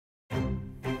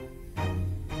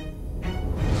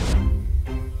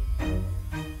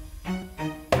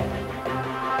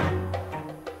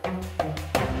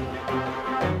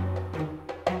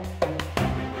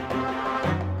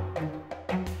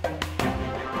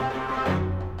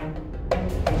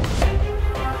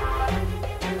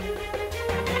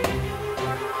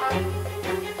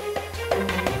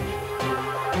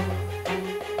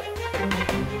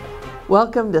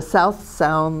Welcome to South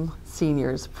Sound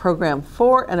Seniors, program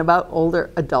for and about older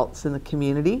adults in the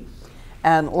community.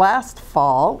 And last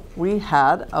fall, we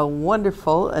had a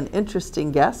wonderful and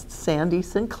interesting guest, Sandy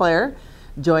Sinclair,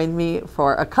 joined me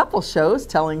for a couple shows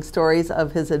telling stories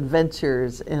of his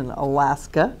adventures in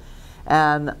Alaska.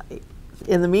 And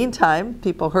in the meantime,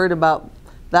 people heard about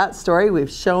that story. We've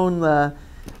shown the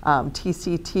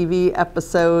TCTV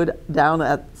episode down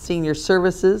at Senior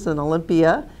Services in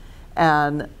Olympia.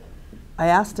 And I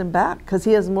asked him back because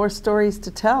he has more stories to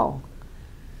tell.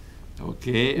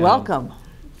 Okay. Welcome.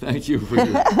 Thank you for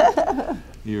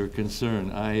your concern.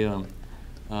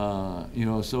 You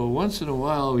know, so once in a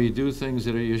while we do things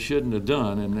that you shouldn't have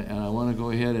done, and I want to go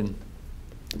ahead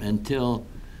and tell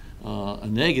a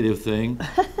negative thing,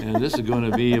 and this is going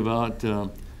to be about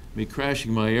me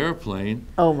crashing my airplane.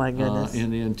 Oh my goodness.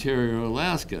 In the interior of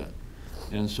Alaska,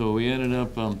 and so we ended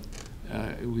up.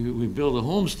 We built a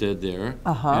homestead there,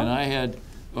 and I had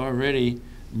already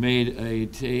made a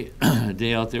day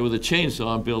out there with a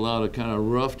chainsaw and built out a kind of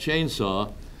rough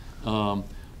chainsaw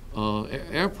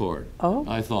airport. Oh.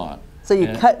 I thought. So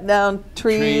you cut down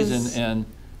trees and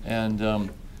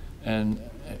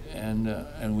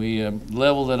we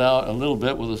leveled it out a little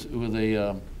bit with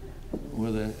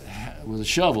a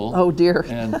shovel. Oh dear.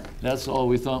 And that's all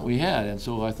we thought we had, and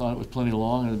so I thought it was plenty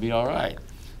long and it'd be all right.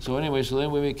 So anyway, so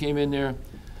then we came in there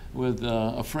with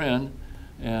a friend,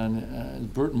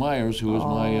 and Bert Myers, who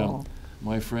was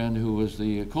my friend who was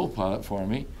the co-pilot for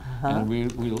me, and we were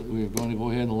going to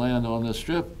go ahead and land on this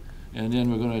strip, and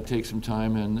then we're going to take some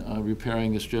time in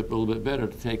repairing the strip a little bit better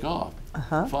to take off.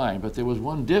 Fine, but there was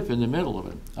one dip in the middle of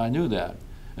it. I knew that,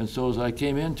 and so as I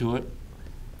came into it,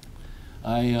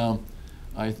 I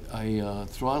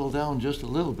throttled down just a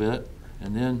little bit,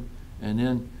 and then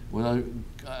when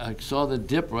I saw the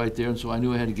dip right there, and so I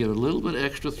knew I had to give it a little bit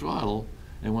extra throttle.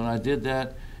 And when I did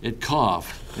that, it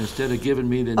coughed instead of giving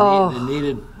me the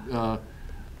needed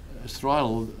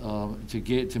throttle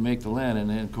to make the land. And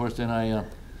then, of course, then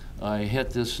I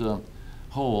hit this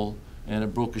hole, and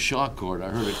it broke a shock cord. I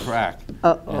heard it crack,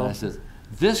 and I said,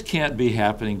 "This can't be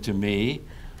happening to me.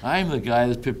 I'm the guy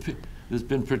that's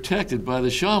been protected by the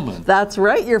shaman." That's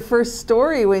right, your first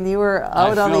story when you were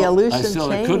out on the Aleutian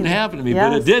chain. It couldn't happen to me,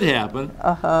 but it did happen.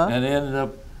 And I ended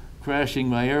up crashing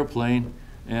my airplane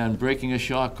and breaking a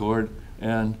shock cord,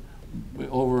 and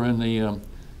over in the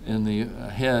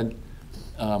head,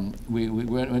 we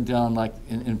went down like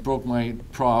and broke my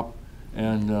prop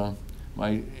and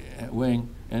my wing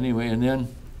anyway, and then.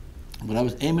 But I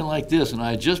was aiming like this, and I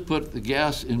had just put the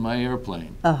gas in my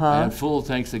airplane. I had full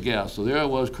tanks of gas. So there I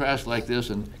was, crashed like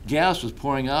this, and gas was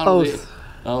pouring out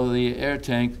of the air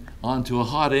tank onto a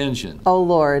hot engine. Oh,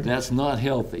 Lord. That's not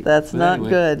healthy. That's not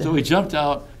good. So we jumped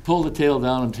out, pulled the tail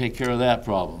down, and take care of that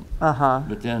problem.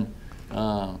 But then...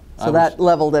 so that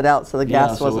leveled it out, so the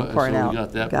gas wasn't pouring out. So we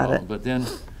got that problem. But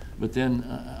then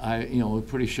I, was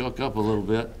pretty shook up a little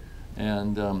bit,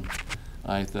 and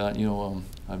I thought,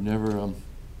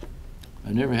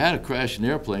 I've never had a crash an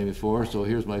airplane before, so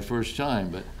here's my first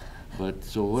time. But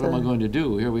so what am I going to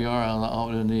do? Here we are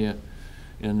out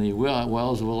in the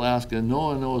wilds of Alaska. No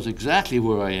one knows exactly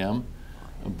where I am,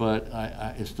 but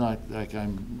it's not like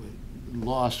I'm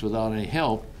lost without any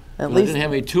help. At least I didn't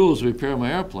have any tools to repair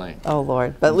my airplane. Oh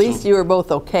Lord! But at least you were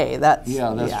both okay. That's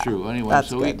true. Anyway,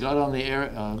 so we got on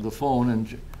the phone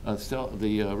and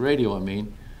the radio,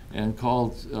 and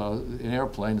called an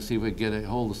airplane to see if we could get a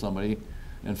hold of somebody.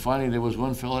 And finally, there was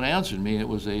one fellow that answered me. It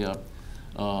was a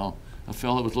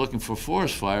fellow that was looking for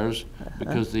forest fires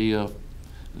because the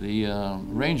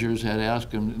rangers had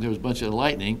asked him. There was a bunch of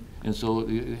lightning, and so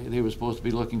they were supposed to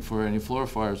be looking for any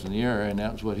forest fires in the area, and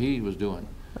that's what he was doing.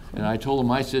 And I told him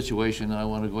my situation. I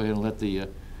want to go ahead and let the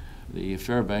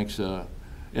Fairbanks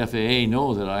FAA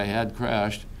know that I had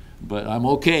crashed, but I'm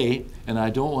okay, and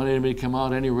I don't want anybody to come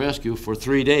out any rescue for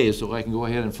 3 days, so I can go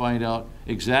ahead and find out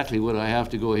exactly what I have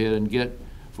to go ahead and get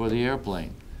for the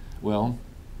airplane. Well,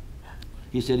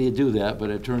 he said he'd do that, but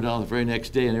it turned out the very next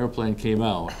day an airplane came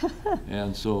out.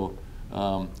 And so...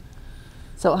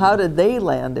 so how did they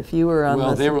land if you were on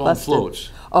Well, they were on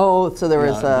floats. Oh, so there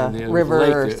was a river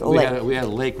or a lake. We had a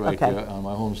lake right there on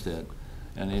my homestead.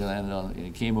 And they landed on, and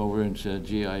he came over and said,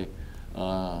 "Gee, I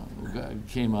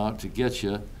came out to get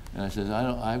you." And I said,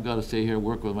 "I've got to stay here and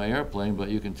work with my airplane, but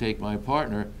you can take my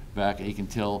partner back, and he can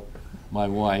tell my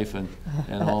wife and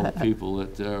all the people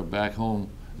that are back home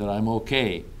that I'm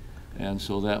okay." And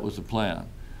so that was the plan.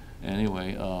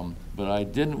 Anyway, but I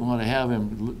didn't want to have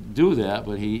him do that,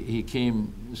 but he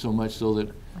came so much so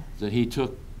that he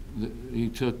took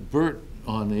Bert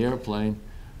on the airplane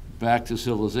back to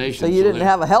civilization. So you didn't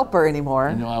have a helper anymore.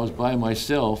 You know, I was by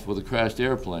myself with a crashed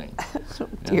airplane. Oh,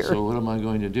 and so what am I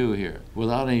going to do here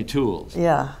without any tools?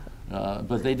 Yeah.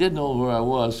 But they did know where I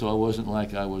was, so I wasn't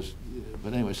like I was.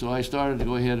 But anyway, so I started to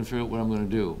go ahead and figure out what I'm going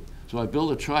to do. So I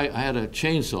built I had a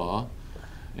chainsaw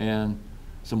and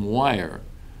some wire.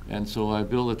 And so I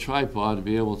built a tripod to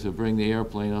be able to bring the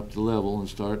airplane up to level and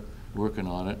start working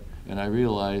on it. And I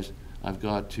realized I've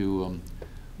got to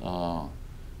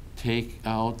take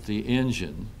out the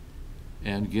engine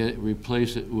and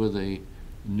replace it with a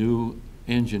new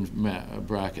engine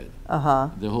bracket.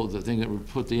 The thing that would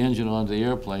put the engine onto the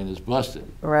airplane is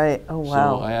busted. Right. Oh,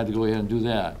 wow. So I had to go ahead and do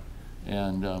that.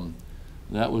 And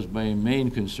that was my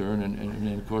main concern. And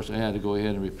then, of course, I had to go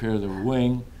ahead and repair the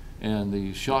wing and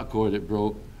the shock cord that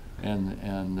broke.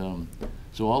 And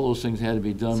so all those things had to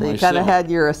be done myself. So you kind of had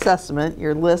your assessment,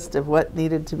 your list of what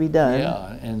needed to be done.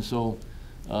 Yeah, and so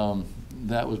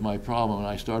that was my problem, and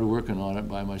I started working on it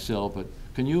by myself. But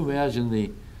can you imagine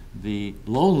the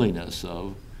loneliness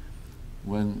of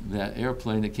when that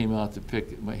airplane that came out to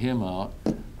pick him out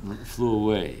flew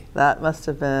away? That must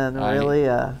have been really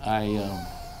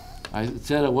I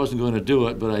said I wasn't going to do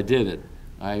it, but I did it.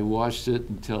 I watched it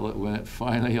until it went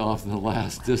finally off the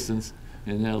last distance,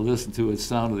 and then I listened to its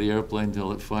sound of the airplane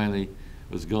until it finally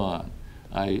was gone.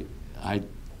 I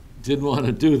didn't want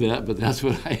to do that, but that's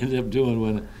what I ended up doing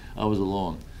when I was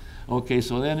alone. Okay,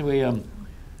 so then me and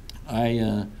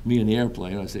the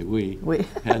airplane, I say we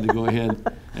had to go ahead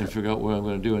and figure out what I'm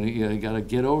going to do. And you got to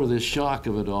get over this shock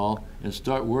of it all and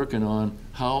start working on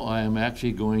how I am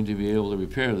actually going to be able to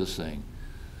repair this thing.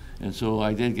 And so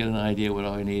I did get an idea what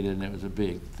I needed, and it was a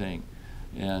big thing.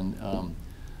 And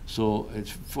so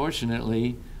it's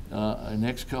fortunately, the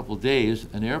next couple of days,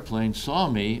 an airplane saw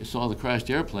the crashed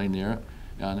airplane there,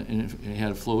 and it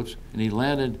had floats, and he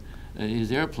landed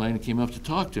his airplane and came up to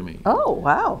talk to me. Oh,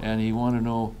 wow. And he wanted to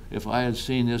know if I had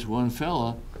seen this one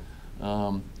fella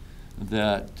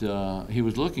that he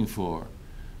was looking for.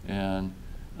 And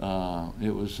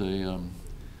it was he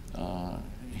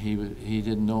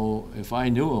didn't know if I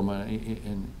knew him,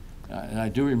 and I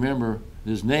do remember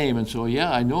his name, and so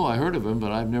yeah, I know I heard of him,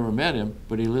 but I've never met him.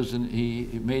 But he lived in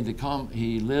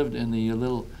the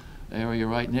little area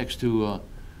right next to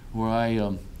where I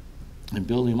am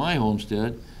building my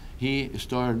homestead. He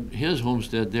started his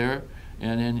homestead there,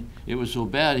 and then it was so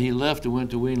bad he left and went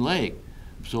to Ween Lake,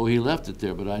 so he left it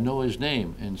there. But I know his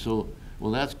name, and so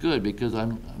well, that's good because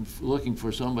I'm looking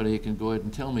for somebody who can go ahead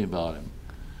and tell me about him.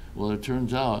 Well, it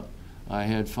turns out I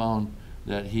had found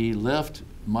that he left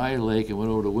my lake and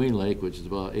went over to Ween Lake, which is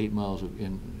about 8 miles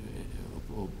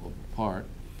apart,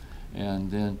 and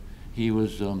then he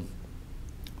was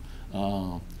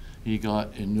he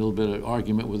got in a little bit of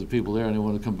argument with the people there, and they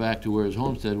wanted to come back to where his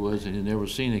homestead was, and he'd never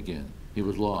seen again. He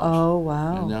was lost. Oh,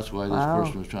 wow. And that's why this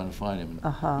person was trying to find him.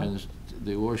 And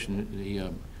the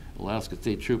Alaska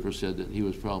State Trooper said that he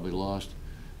was probably lost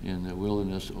in the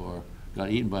wilderness or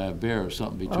got eaten by a bear or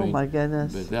something between. Oh, my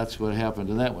goodness. But that's what happened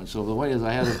to that one. So the way is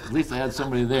at least I had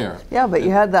somebody there. Yeah, but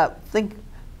you had that think,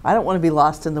 I don't want to be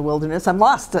lost in the wilderness. I'm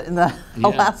lost in the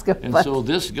Alaska. And so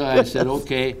this guy said,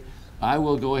 okay, I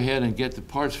will go ahead and get the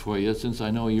parts for you since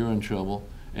I know you're in trouble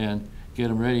and get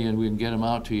them ready, and we can get them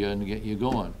out to you and get you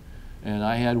going. And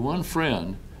I had one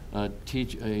friend, a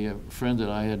friend that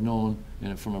I had known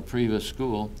from a previous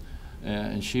school,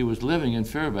 and she was living in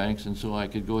Fairbanks, and so I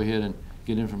could go ahead and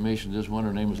get information. This one,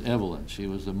 her name was Evelyn. She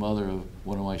was the mother of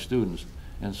one of my students.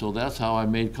 And so that's how I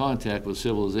made contact with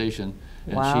civilization,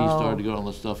 and she started to get on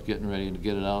the stuff getting ready to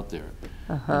get it out there.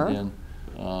 And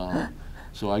then,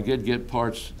 so I did get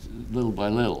parts little by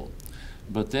little.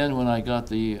 But then when I got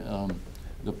the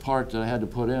part that I had to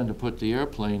put in to put the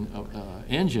airplane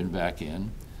engine back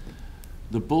in,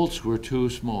 the bolts were too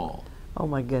small. Oh,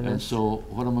 my goodness. And so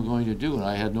what am I going to do? And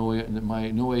I had no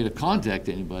way to contact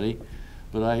anybody.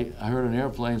 But I heard an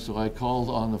airplane, so I called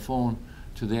on the phone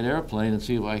to that airplane and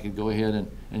see if I could go ahead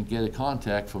and get a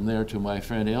contact from there to my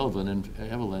friend Evelyn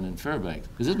in Fairbanks.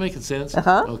 Is this making sense?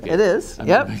 Okay. It is. I'm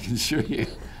yep. making sure you.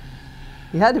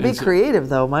 You had to be creative,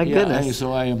 though. My goodness. And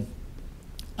so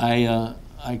I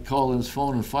called his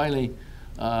phone, and finally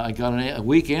I got a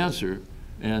weak answer,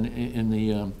 and and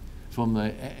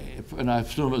I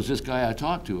assumed it was this guy I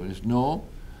talked to. And he said, no,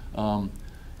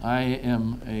 I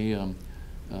am a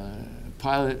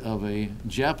pilot of a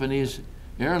Japanese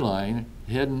airline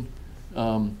heading.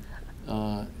 I'm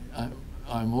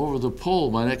over the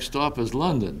pole. My next stop is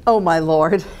London. Oh, my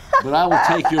Lord. But I will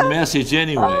take your message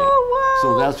anyway. Oh, wow.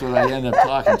 So that's what I ended up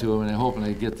talking to him and hoping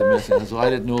I'd get the message. And so I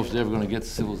didn't know if it was ever going to get to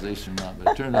civilization or not.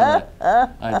 But it turned out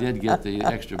I did get the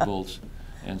extra bolts.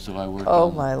 And so I worked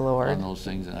on those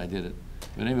things, and I did it.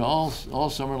 But anyway, all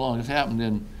summer long. This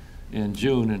happened in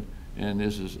June, and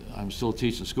this is, I'm still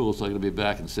teaching school, so I'm going to be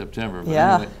back in September. But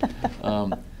Yeah.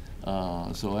 Anyway,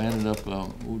 so I ended up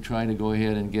trying to go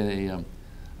ahead and get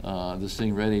this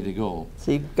thing ready to go.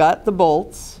 So you got the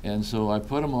bolts. And so I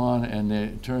put them on, and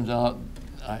it turns out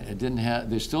I didn't have.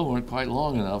 They still weren't quite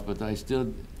long enough, but I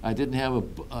didn't have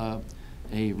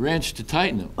a wrench to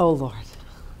tighten them. Oh Lord.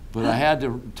 But I had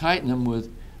to tighten them with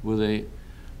a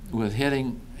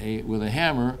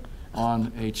hammer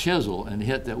on a chisel and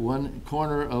hit that one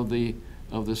corner of the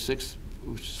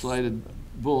 6-slided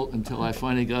bolt until I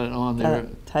finally got it on there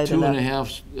tight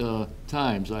 2.5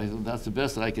 times. I thought that's the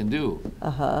best that I can do.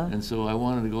 And so I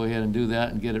wanted to go ahead and do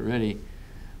that and get it ready,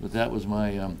 but that was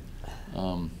my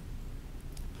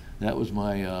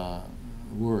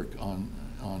work on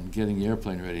getting the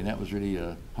airplane ready, and that was really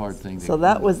a hard thing to do. So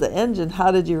that was the engine.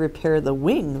 How did you repair the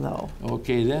wing, though?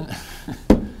 Okay, then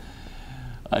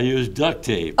I used duct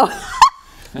tape.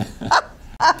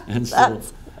 And so,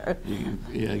 I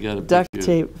got a duct picture.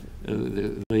 tape.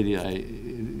 The lady,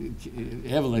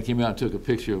 Evelyn came out and took a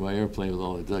picture of my airplane with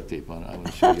all the duct tape on it. I want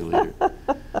to show you later.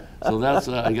 So that's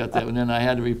I got that, and then I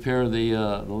had to repair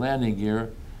the landing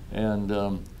gear and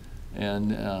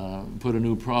put a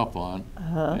new prop on,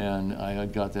 and I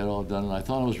got that all done. And I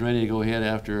thought I was ready to go ahead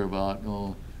after about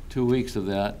 2 weeks of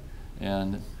that,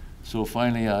 and so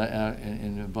finally,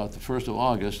 in about the 1st of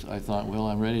August, I thought, well,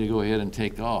 I'm ready to go ahead and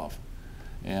take off,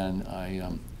 and I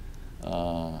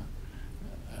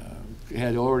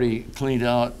had already cleaned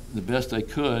out the best I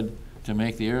could to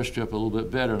make the airstrip a little bit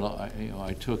better.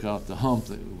 I took out the hump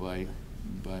by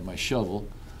my shovel,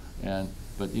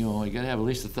 but you got to have at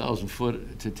least 1,000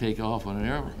 foot to take off on an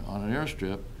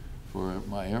airstrip for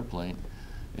my airplane,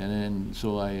 and then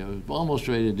so I was almost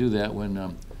ready to do that when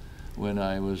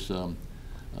I was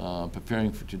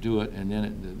preparing to do it, and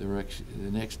then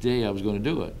the next day I was going to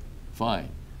do it, fine,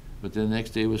 but then the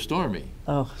next day was stormy,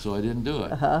 so I didn't do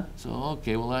it. So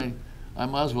okay, well I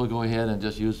might as well go ahead and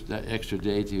just use that extra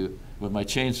day with my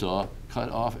chainsaw, cut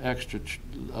off extra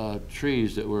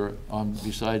trees that were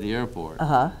beside the airport.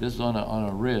 This is on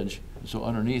a ridge, so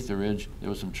underneath the ridge there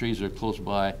were some trees that are close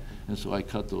by, and so I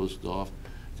cut those off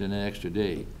then an extra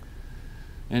day.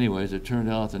 Anyways, it turned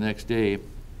out the next day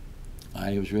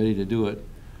I was ready to do it,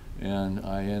 and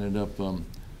I ended up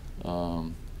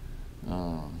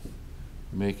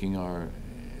making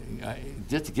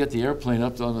just to get the airplane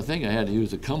up on the thing, I had to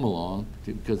use a come-along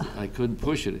because I couldn't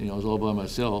push it. I was all by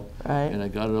myself, and I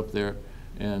got it up there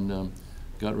and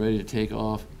got ready to take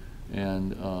off,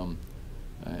 and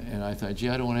I thought, gee,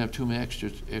 I don't want to have too much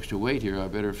extra weight here. I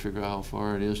better figure out how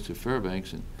far it is to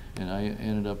Fairbanks, and I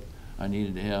ended up I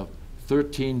needed to have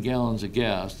 13 gallons of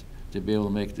gas to be able to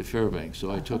make it to Fairbanks.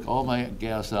 So I took all my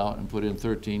gas out and put in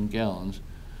 13 gallons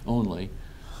only,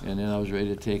 and then I was ready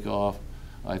to take off,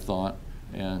 I thought,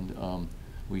 and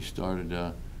we started,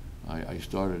 I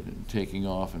started taking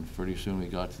off, and pretty soon we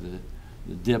got to the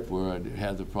dip where I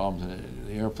had the problems, and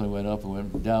the airplane went up and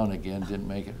went down again, didn't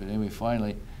make it, but then we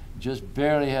finally just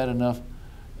barely had enough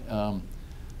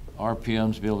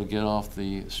RPMs to be able to get off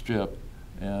the strip,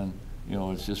 and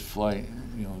it's just flying,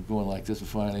 going like this, and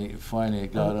finally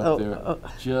it got up there,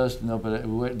 but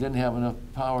it didn't have enough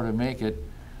power to make it,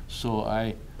 so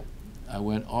I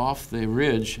went off the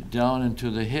ridge down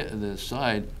into the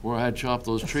side where I had chopped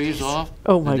those trees off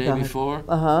the day before,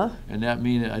 and that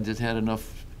means I just had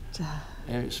enough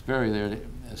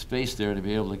space there to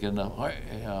be able to get enough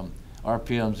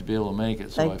RPMs to be able to make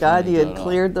it. So Thank God you had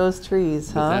cleared those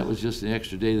trees, but that was just an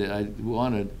extra day that I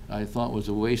wanted. I thought was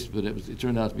a waste, but it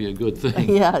turned out to be a good thing.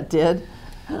 Yeah, it did.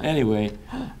 Anyway,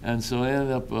 and so I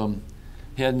ended up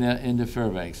heading into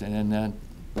Fairbanks, and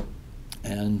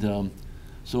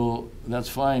so that's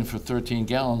fine for 13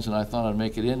 gallons, and I thought I'd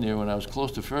make it in there. When I was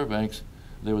close to Fairbanks,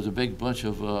 there was a big bunch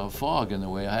of fog in the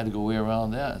way. I had to go way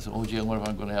around that. I said, oh gee, I wonder if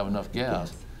I'm going to have enough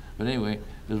gas. Yes. But anyway,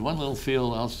 there's one little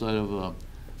field outside of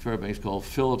Fairbanks called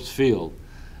Phillips Field,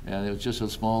 and it was just a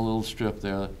small little strip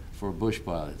there for bush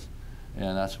pilots,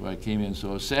 and that's where I came in. So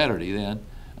it was Saturday then.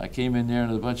 I came in there,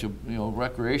 and a bunch of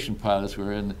recreation pilots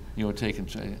were in, taking,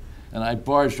 and I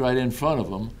barged right in front of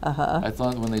them. I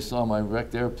thought when they saw my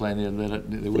wrecked airplane,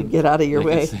 they wouldn't get out of your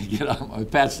way. Get out my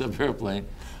patched up airplane.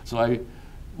 So I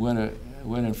went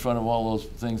in front of all those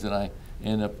things, and I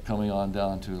ended up coming on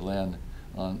down to land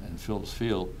in Phillips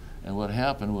Field. And what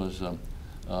happened was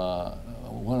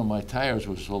one of my tires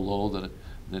was so low that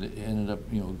it ended up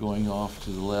going off to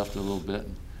the left a little bit.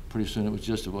 And pretty soon it was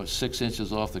just about 6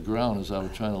 inches off the ground as I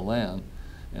was trying to land,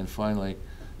 and finally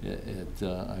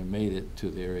I made it to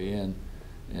the very end,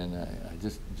 and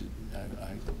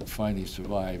I finally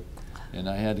survived. And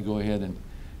I had to go ahead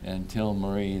and tell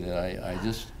Marie that I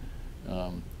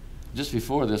just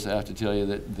before this, I have to tell you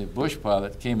that the bush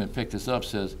pilot came and picked us up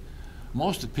says,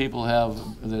 most of the people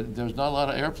there's not a lot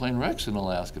of airplane wrecks in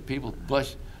Alaska. People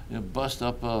bust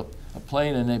up a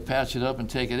plane and they patch it up and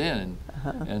take it in.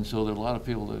 And so there are a lot of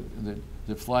people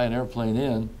that fly an airplane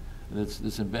in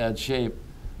that's in bad shape,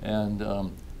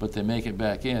 but they make it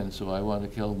back in. So I wanted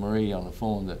to tell Marie on the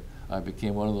phone that I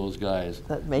became one of those guys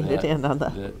that made it in on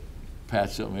that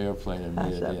patched up my airplane and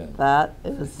made it in. That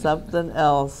is something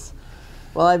else.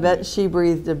 Well, I bet she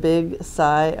breathed a big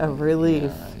sigh of relief.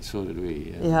 Yeah, so did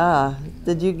we. Yeah.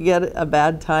 Did you get a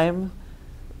bad time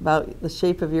about the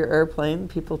shape of your airplane?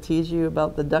 People tease you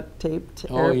about the duct-taped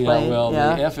airplane. Oh,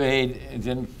 yeah. Well, the FAA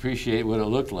didn't appreciate what it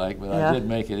looked like, but I did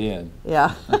make it in.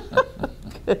 Yeah.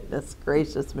 Goodness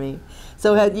gracious me.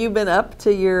 So had you been up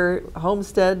to your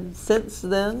homestead since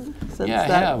then? Yeah, I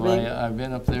have. I've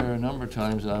been up there a number of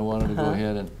times, and I wanted to go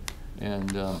ahead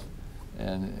and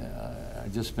I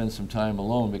just spent some time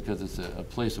alone because it's a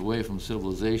place away from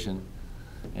civilization.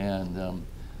 And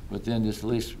but then just at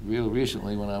least real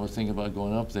recently, when I was thinking about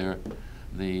going up there,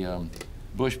 the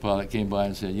bush pilot came by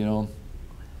and said, you know,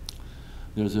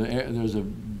 there's a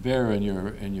bear in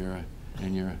your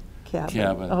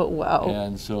cabin. Oh, wow.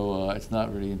 And so it's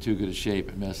not really in too good a shape.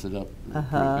 It messed it up pretty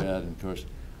bad. And of course,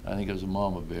 I think it was a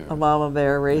mama bear. A mama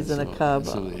bear raising a cub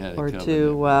or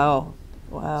two. Wow.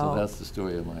 Wow. So that's the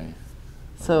story of my...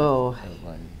 So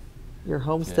your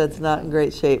homestead's not in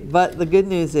great shape. But the good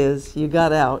news is you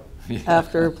got out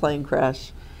after a plane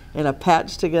crash in a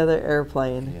patched together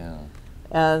airplane. Yeah.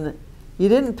 And you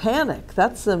didn't panic.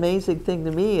 That's the amazing thing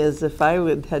to me, is if I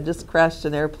had just crashed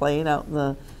an airplane out in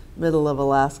the middle of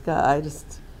Alaska, I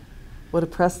just would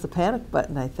have pressed the panic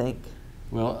button, I think.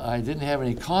 Well, I didn't have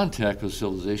any contact with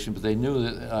civilization, but they knew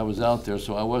that I was out there,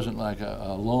 so I wasn't like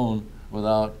alone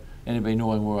without anybody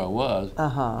knowing where I was.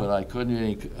 But I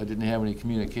didn't have any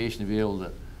communication to be able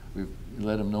to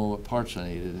let them know what parts I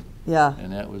needed. Yeah.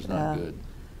 And that was not good.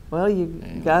 Well, you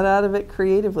got out of it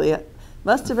creatively. It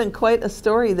must have been quite a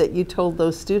story that you told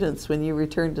those students when you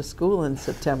returned to school in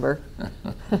September.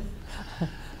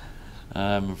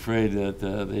 I'm afraid that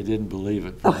they didn't believe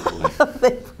it, probably.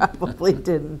 They probably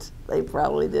didn't. They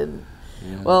probably didn't.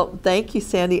 Yeah. Well, thank you,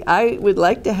 Sandy. I would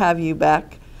like to have you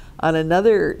back on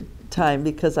another time,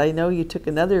 because I know you took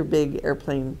another big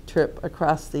airplane trip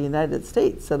across the United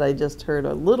States that I just heard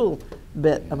a little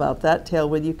bit about that tale.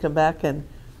 Would you come back and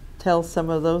tell some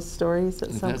of those stories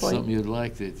at some point? If that's something you'd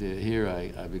like to hear,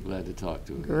 I'd be glad to talk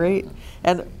to you. Great.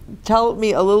 And tell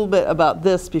me a little bit about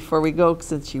this before we go,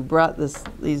 since you brought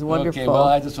these wonderful... Okay, well,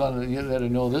 I just wanted to let her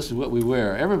know this is what we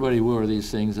wear. Everybody wore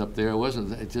these things up there. It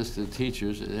wasn't just the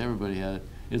teachers. Everybody had it.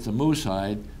 It's a moose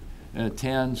hide, a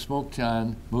smoked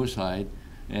tan moose hide.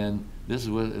 And this is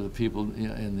what the people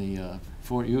in the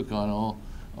Fort Yukon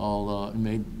all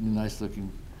made nice looking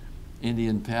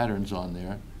Indian patterns on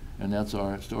there. And that's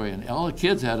our story. And all the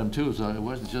kids had them too, so it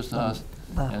wasn't just us.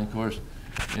 And of course,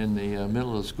 in the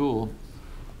middle of school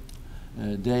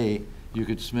day, you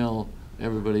could smell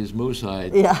everybody's moose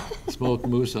hide, smoked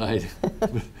moose hide.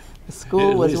 The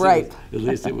school was ripe. At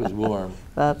least it was warm.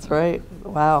 That's right.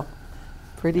 Wow.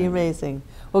 Pretty amazing.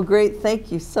 Well, great.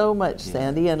 Thank you so much,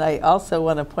 Sandy. And I also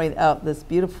want to point out this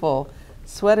beautiful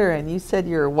sweater. And you said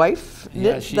your wife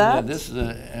knit that? This is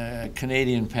a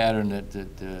Canadian pattern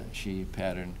that she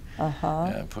patterned,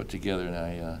 put together, and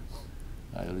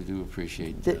I really do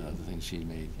appreciate the things she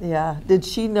made. Yeah. Did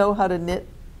she know how to knit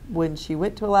when she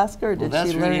went to Alaska, or did she learn there? Well,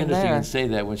 that's really interesting you say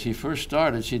that. When she first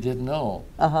started, she didn't know.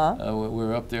 We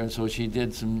were up there, and so she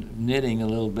did some knitting a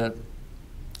little bit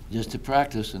just to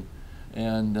practice,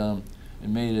 and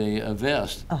made a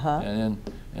vest. And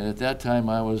at that time,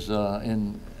 I was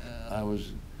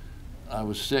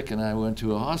sick, and I went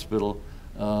to a hospital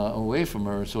away from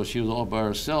her, so she was all by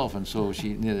herself, and so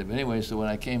she knitted. But anyway, so when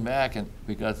I came back, and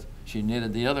she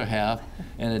knitted the other half,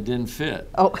 and it didn't fit.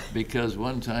 Because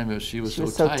one time she was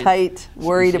so tight,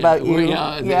 worried about you.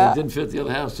 It didn't fit the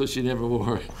other half, so she never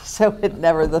wore it. So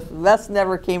the vest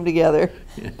never came together.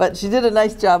 But she did a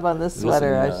nice job on this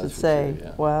sweater, I should say. Sure,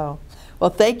 yeah. Wow. Well,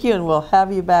 thank you, and we'll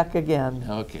have you back again.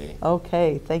 Okay.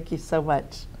 Okay, thank you so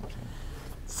much. Okay.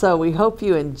 So we hope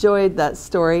you enjoyed that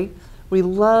story. We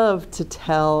love to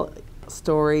tell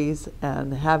stories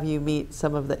and have you meet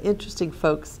some of the interesting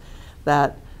folks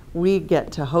that we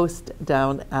get to host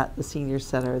down at the Senior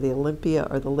Center, the Olympia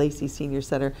or the Lacey Senior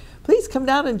Center. Please come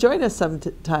down and join us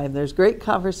sometime. There's great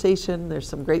conversation, there's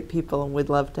some great people, and we'd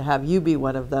love to have you be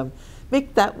one of them.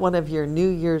 Make that one of your New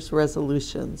Year's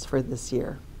resolutions for this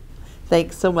year.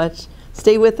 Thanks so much.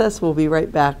 Stay with us. We'll be right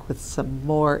back with some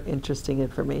more interesting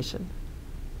information.